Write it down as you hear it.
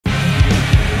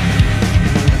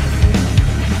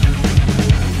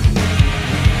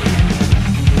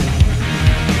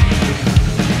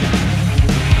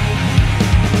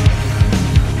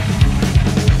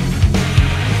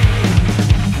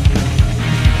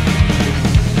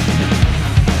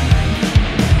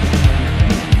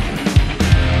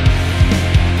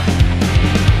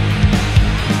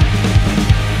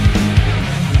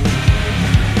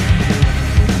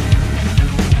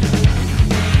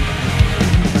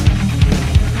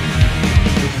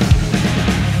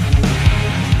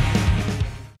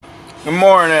Good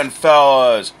morning,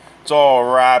 fellas. It's all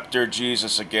Raptor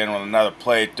Jesus again with another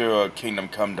playthrough of Kingdom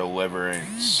Come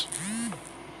Deliverance.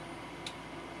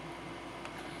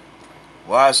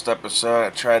 Last episode, I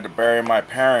tried to bury my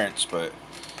parents, but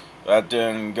that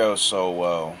didn't go so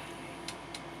well.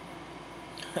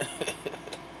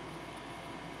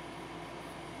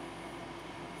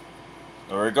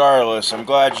 Regardless, I'm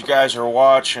glad you guys are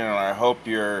watching, and I hope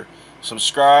you're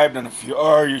subscribed, and if you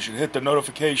are, you should hit the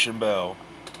notification bell.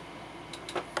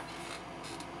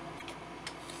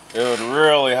 It would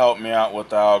really help me out with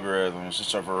the algorithms.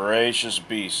 It's a voracious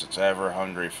beast. It's ever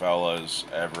hungry, fellas.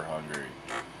 Ever hungry.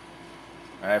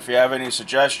 And if you have any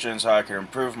suggestions how I can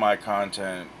improve my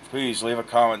content, please leave a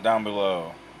comment down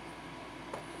below.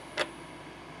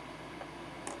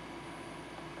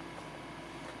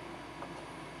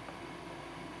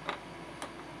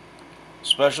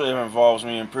 Especially if it involves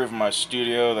me improving my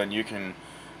studio, then you can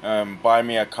buy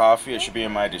me a coffee. It should be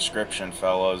in my description,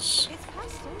 fellas. It's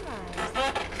past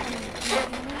sunrise.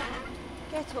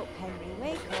 Get up, Henry.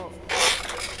 Wake up.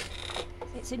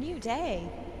 It's a new day.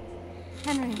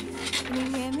 Henry, can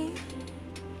you hear me?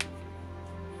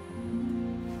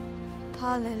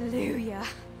 Hallelujah.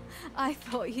 I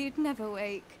thought you'd never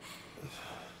wake.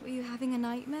 Were you having a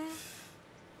nightmare?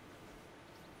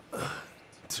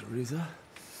 Teresa?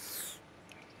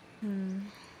 You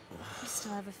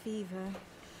still have a fever.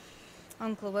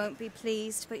 Uncle won't be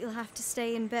pleased, but you'll have to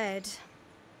stay in bed.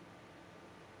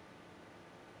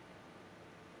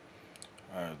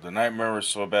 The nightmare was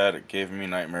so bad it gave me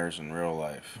nightmares in real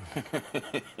life.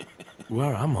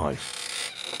 Where am I?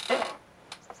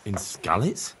 In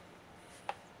Skalitz?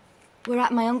 We're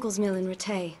at my uncle's mill in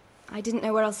Rattay. I didn't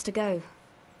know where else to go.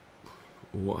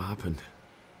 What happened?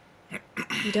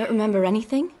 You don't remember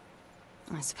anything?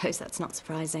 I suppose that's not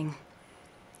surprising.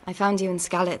 I found you in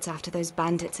Skalitz after those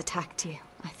bandits attacked you.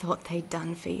 I thought they'd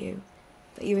done for you,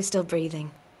 but you were still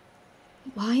breathing.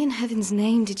 Why in heaven's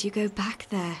name did you go back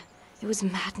there? It was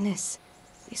madness.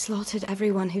 They slaughtered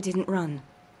everyone who didn't run.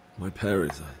 My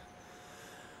parents,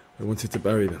 I wanted to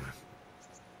bury them.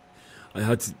 I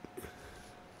had to...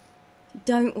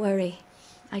 Don't worry.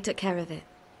 I took care of it.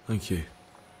 Thank you.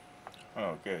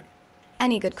 Oh, good.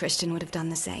 Any good Christian would have done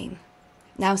the same.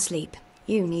 Now sleep.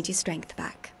 You need your strength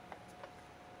back.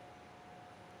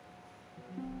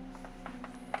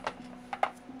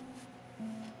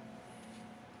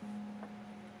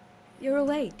 You're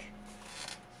awake.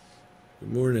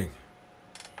 Good morning.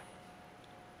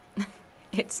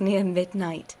 It's near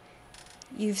midnight.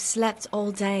 You've slept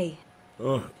all day.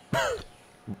 Oh.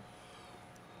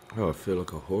 Oh, I feel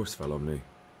like a horse fell on me.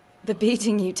 The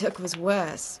beating you took was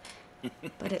worse.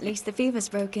 But at least the fever's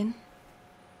broken.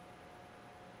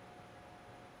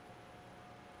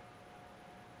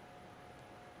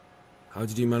 How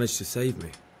did you manage to save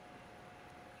me?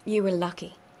 You were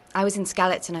lucky. I was in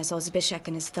Skalitz and I saw Zbyszek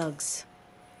and his thugs.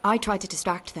 I tried to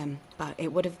distract them, but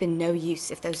it would have been no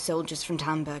use if those soldiers from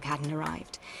Tamburg hadn't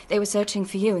arrived. They were searching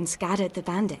for you and scattered the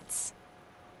bandits.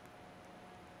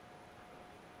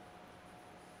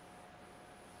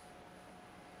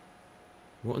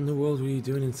 What in the world were you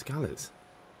doing in Skalitz?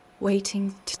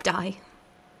 Waiting to die.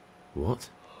 What?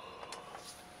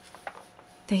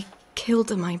 They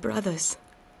killed my brothers,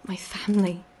 my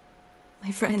family,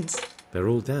 my friends. They're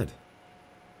all dead.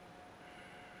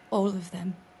 All of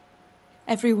them.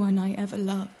 Everyone I ever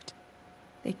loved.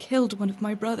 They killed one of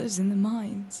my brothers in the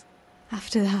mines.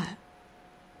 After that,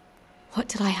 what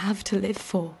did I have to live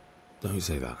for? Don't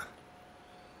say that.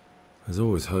 There's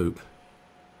always hope.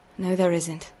 No, there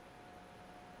isn't.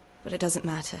 But it doesn't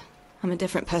matter. I'm a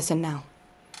different person now.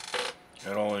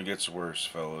 It only gets worse,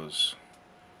 fellas.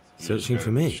 You Searching just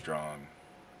for gotta be me? Strong.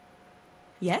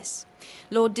 Yes.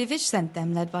 Lord Divish sent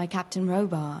them, led by Captain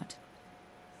Robard.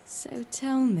 So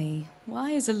tell me,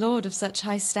 why is a lord of such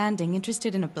high standing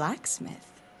interested in a blacksmith?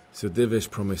 So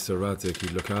Divish promised Sir Radek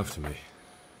he'd look after me.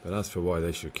 But as for why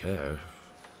they should care,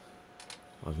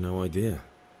 I've no idea.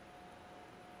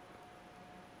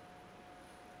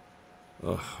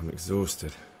 Oh, I'm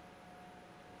exhausted.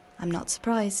 I'm not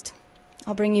surprised.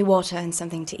 I'll bring you water and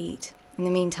something to eat. In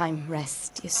the meantime,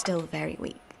 rest. You're still very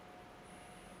weak.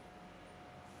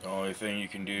 The only thing you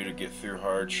can do to get through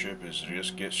hardship is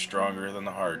just get stronger than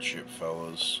the hardship,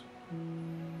 fellas.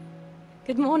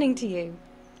 Good morning to you.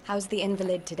 How's the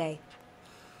invalid today?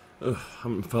 Ugh,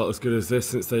 haven't felt as good as this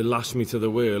since they lashed me to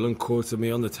the wheel and quartered me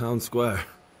on the town square.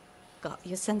 Got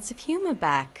your sense of humor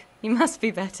back. You must be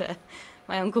better.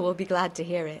 My uncle will be glad to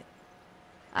hear it.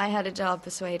 I had a job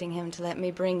persuading him to let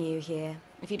me bring you here.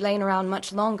 If you'd lain around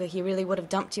much longer, he really would have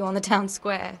dumped you on the town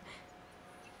square.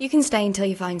 You can stay until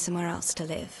you find somewhere else to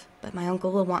live, but my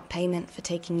uncle will want payment for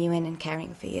taking you in and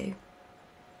caring for you.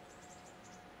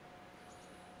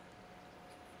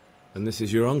 And this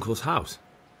is your uncle's house?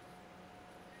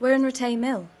 We're in Rattay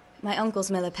Mill. My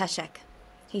uncle's miller Peshek.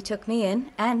 He took me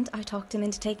in, and I talked him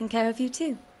into taking care of you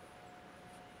too.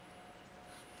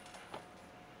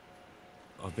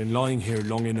 I've been lying here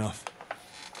long enough.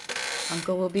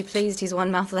 Uncle will be pleased he's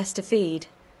one mouth less to feed.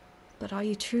 But are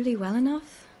you truly well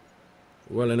enough?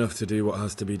 Well enough to do what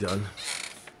has to be done.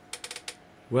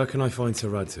 Where can I find Sir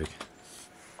Radzig?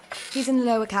 He's in the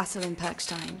lower castle in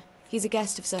Perkstein. He's a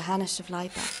guest of Sir Hanush of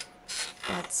Leipa.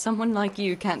 But someone like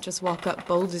you can't just walk up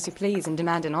bold as you please and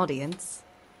demand an audience.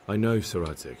 I know Sir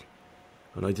Radzig,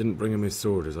 and I didn't bring him his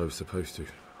sword as I was supposed to.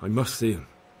 I must see him.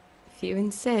 If you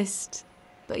insist.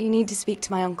 But you need to speak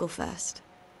to my uncle first.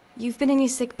 You've been in your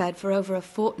sickbed for over a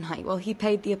fortnight while he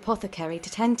paid the apothecary to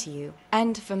tend to you,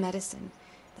 and for medicine.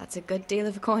 That's a good deal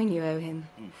of coin you owe him.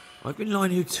 I've been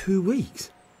lying here 2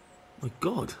 weeks. My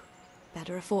God.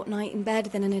 Better a fortnight in bed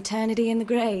than an eternity in the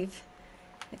grave.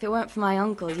 If it weren't for my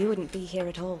uncle, you wouldn't be here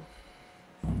at all.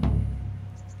 I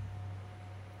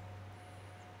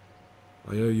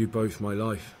owe you both my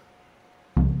life,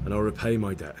 and I'll repay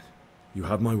my debt. You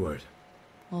have my word.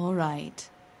 All right.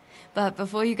 But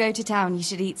before you go to town, you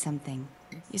should eat something.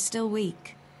 You're still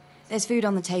weak. There's food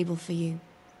on the table for you.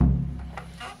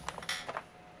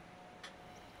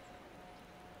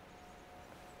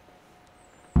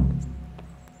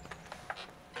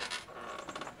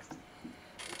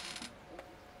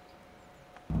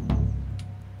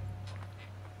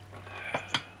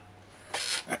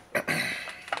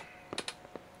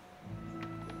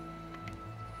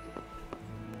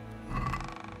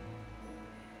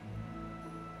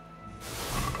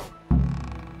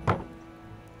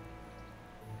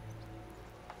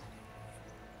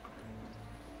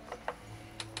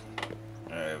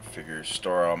 Figure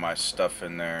store all my stuff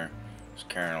in there. Just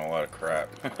carrying a lot of crap.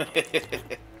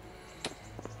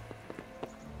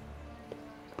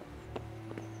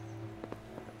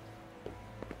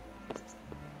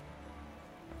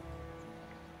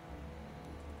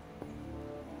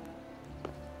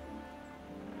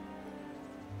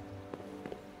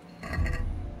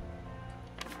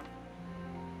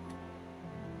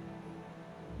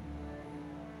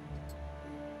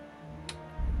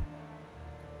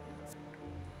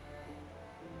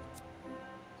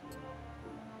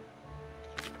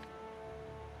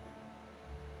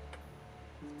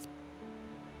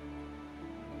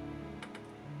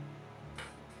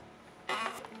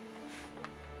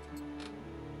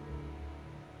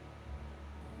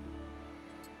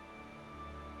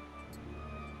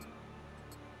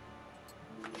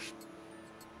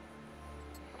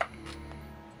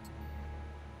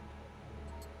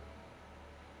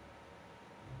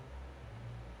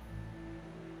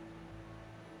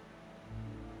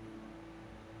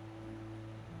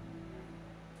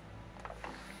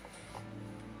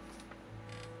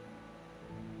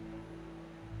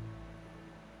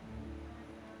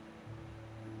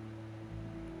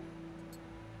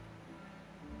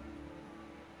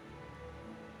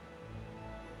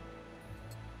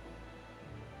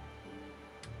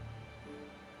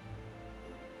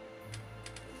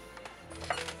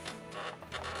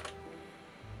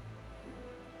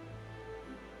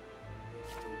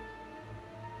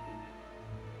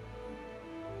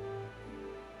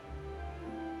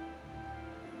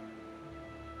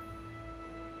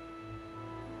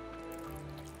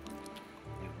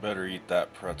 Better eat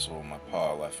that pretzel my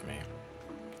pa left me.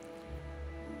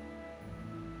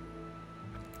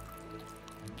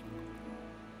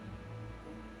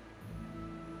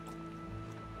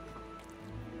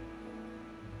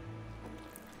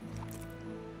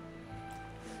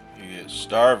 You get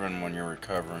starving when you're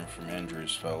recovering from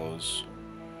injuries, fellows.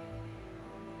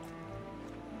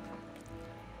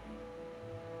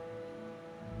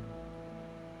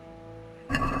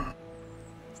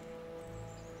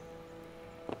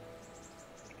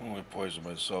 Only poison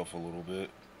myself a little bit.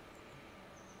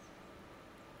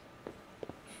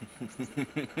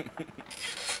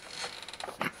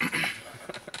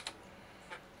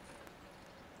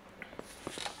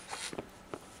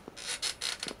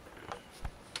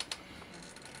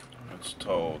 Let's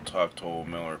talk to old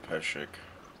Miller Peshek.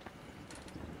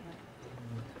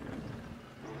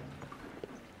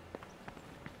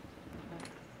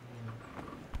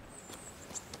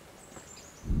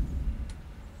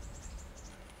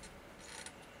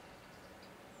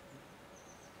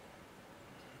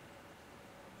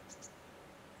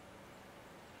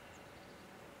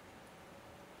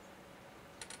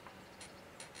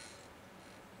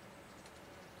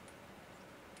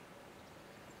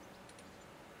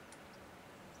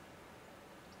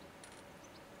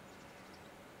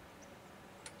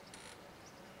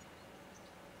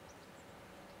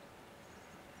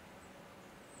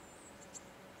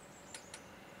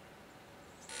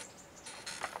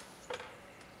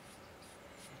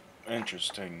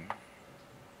 Interesting.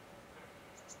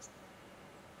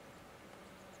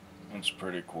 That's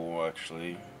pretty cool,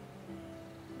 actually.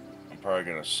 I'm probably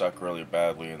gonna suck really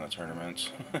badly in the tournaments.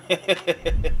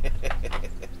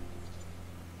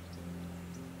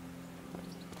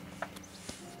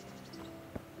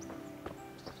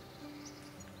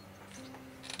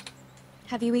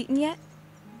 Have you eaten yet?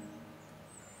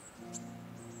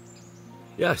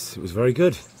 Yes, it was very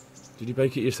good. Did you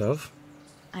bake it yourself?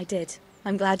 I did.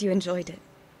 I'm glad you enjoyed it.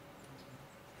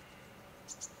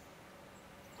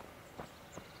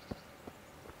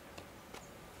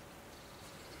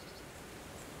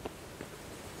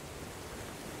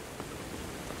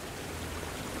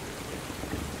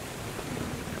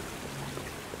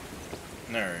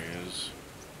 There he is.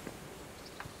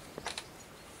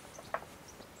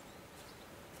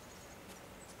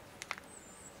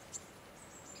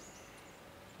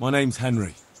 My name's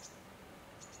Henry.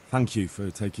 Thank you for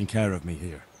taking care of me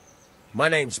here. My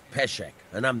name's Peshek,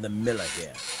 and I'm the miller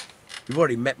here. You've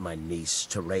already met my niece,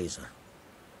 Teresa.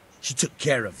 She took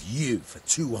care of you for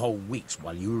 2 whole weeks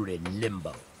while you were in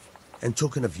limbo. And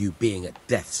talking of you being at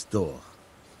death's door,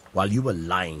 while you were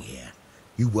lying here,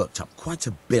 you worked up quite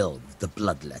a bill with the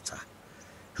bloodletter,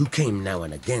 who came now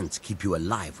and again to keep you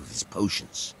alive with his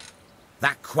potions.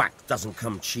 That quack doesn't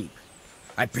come cheap.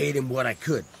 I paid him what I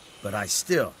could, but I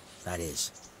still, that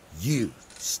is, you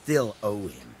still owe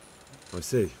him. I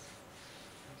see.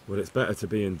 Well, it's better to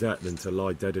be in debt than to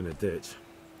lie dead in a ditch.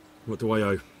 What do I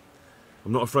owe?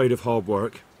 I'm not afraid of hard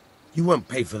work. You won't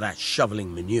pay for that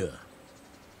shoveling manure.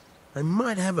 I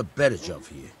might have a better job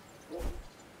for you.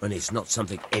 And it's not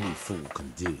something any fool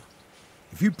can do.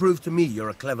 If you prove to me you're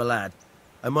a clever lad,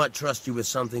 I might trust you with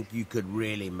something you could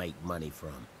really make money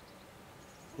from.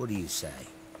 What do you say?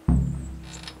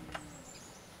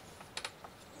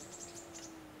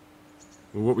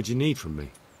 Well, what would you need from me?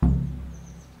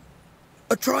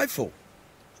 A trifle.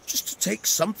 Just to take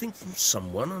something from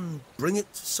someone and bring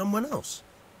it to someone else.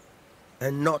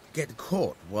 And not get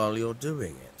caught while you're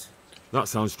doing it. That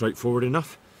sounds straightforward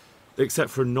enough. Except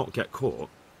for not get caught.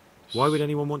 Why would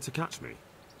anyone want to catch me?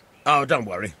 Oh, don't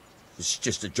worry. It's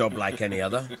just a job like any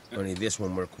other. Only this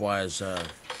one requires,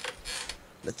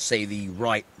 let's say, the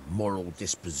right moral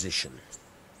disposition.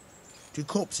 Do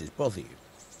corpses bother you?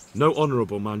 No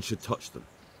honourable man should touch them.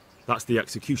 That's the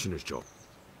executioner's job.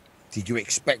 Did you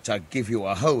expect I'd give you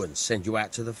a hoe and send you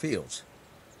out to the fields?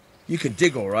 You can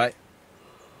dig all right,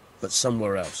 but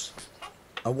somewhere else.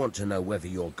 I want to know whether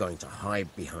you're going to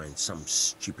hide behind some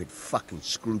stupid fucking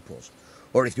scruples,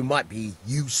 or if you might be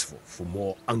useful for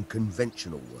more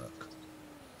unconventional work.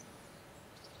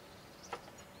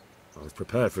 I was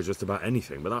prepared for just about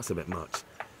anything, but that's a bit much.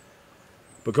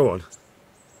 But go on.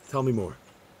 Tell me more.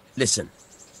 Listen,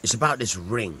 it's about this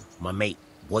ring my mate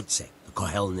Wojciech, the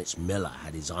Kohelnitz miller,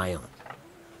 had his eye on.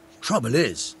 Trouble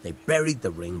is, they buried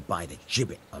the ring by the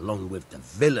gibbet along with the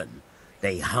villain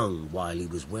they hung while he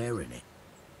was wearing it.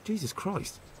 Jesus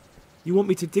Christ. You want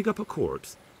me to dig up a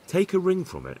corpse, take a ring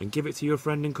from it, and give it to your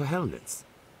friend in Kohelnitz?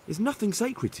 Is nothing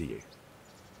sacred to you?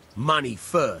 Money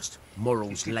first,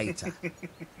 morals later.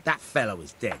 That fellow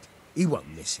is dead. He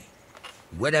won't miss it.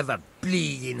 Whatever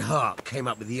bleeding heart came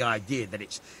up with the idea that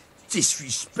it's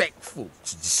disrespectful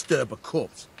to disturb a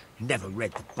corpse never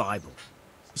read the Bible.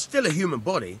 It's still a human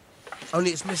body,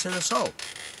 only it's missing a soul.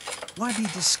 Why be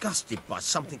disgusted by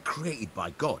something created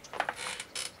by God?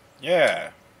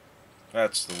 Yeah,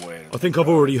 that's the way. I think I've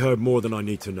already heard more than I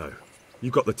need to know.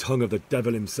 You've got the tongue of the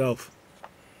devil himself.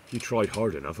 If you tried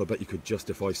hard enough, I bet you could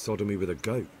justify sodomy with a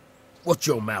goat. Watch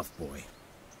your mouth, boy.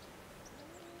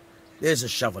 There's a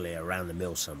shovel here around the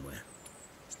mill somewhere.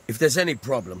 If there's any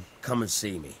problem, come and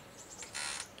see me.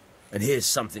 And here's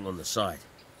something on the side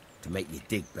to make you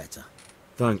dig better.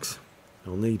 Thanks.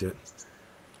 I'll need it.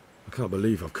 I can't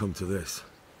believe I've come to this.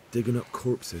 Digging up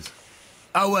corpses.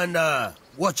 Oh, and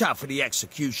watch out for the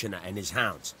executioner and his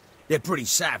hounds. They're pretty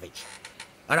savage.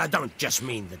 And I don't just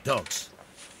mean the dogs.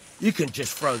 You can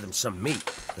just throw them some meat.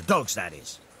 The dogs, that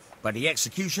is. But the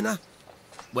executioner?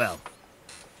 Well,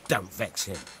 don't vex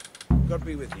him. God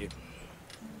be with you.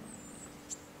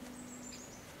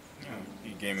 Oh,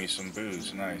 he gave me some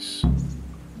booze. Nice.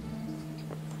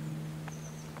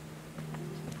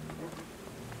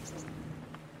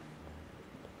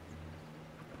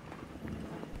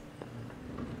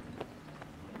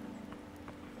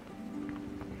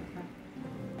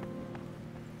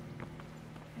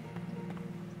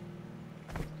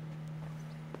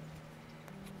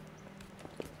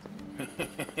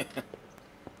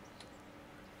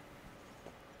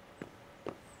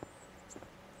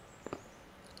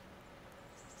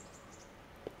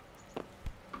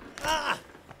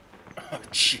 Oh,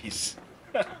 jeez.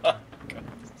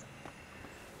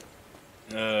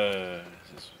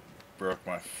 Just broke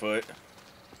my foot.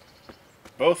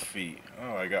 Both feet.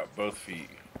 Oh, I got both feet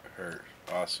hurt.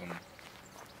 Awesome.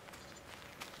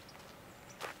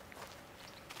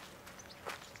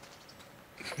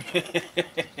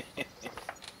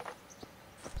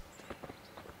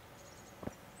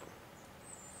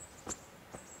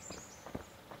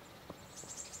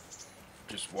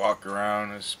 Just walk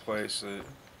around this place that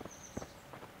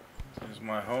is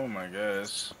my home, I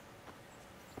guess.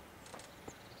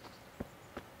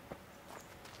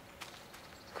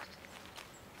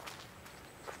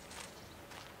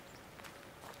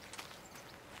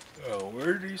 Oh,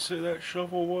 where did he say that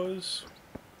shovel was?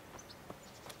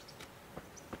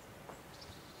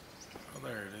 Oh,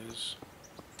 there it is.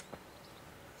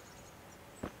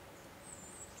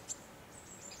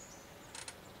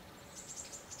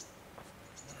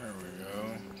 There we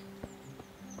go.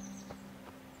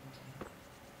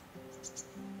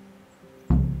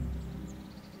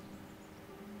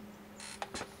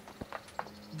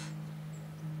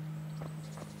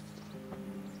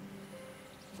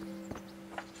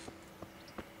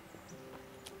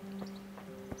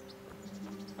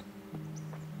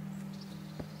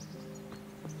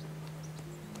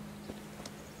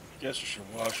 Guess I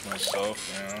should wash myself,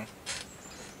 you know.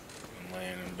 I'm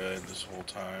laying in bed this whole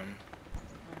time.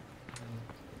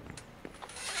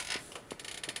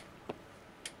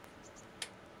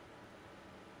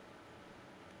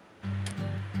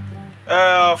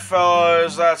 Well,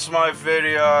 fellas, that's my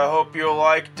video. I hope you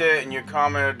liked it and you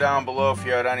commented down below if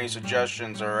you had any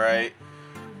suggestions, alright?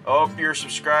 I hope you're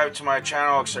subscribed to my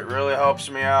channel because it really helps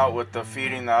me out with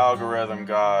defeating the algorithm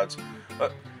gods.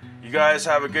 You guys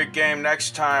have a good game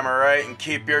next time, alright? And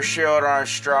keep your shield on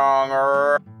strong,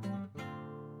 alright?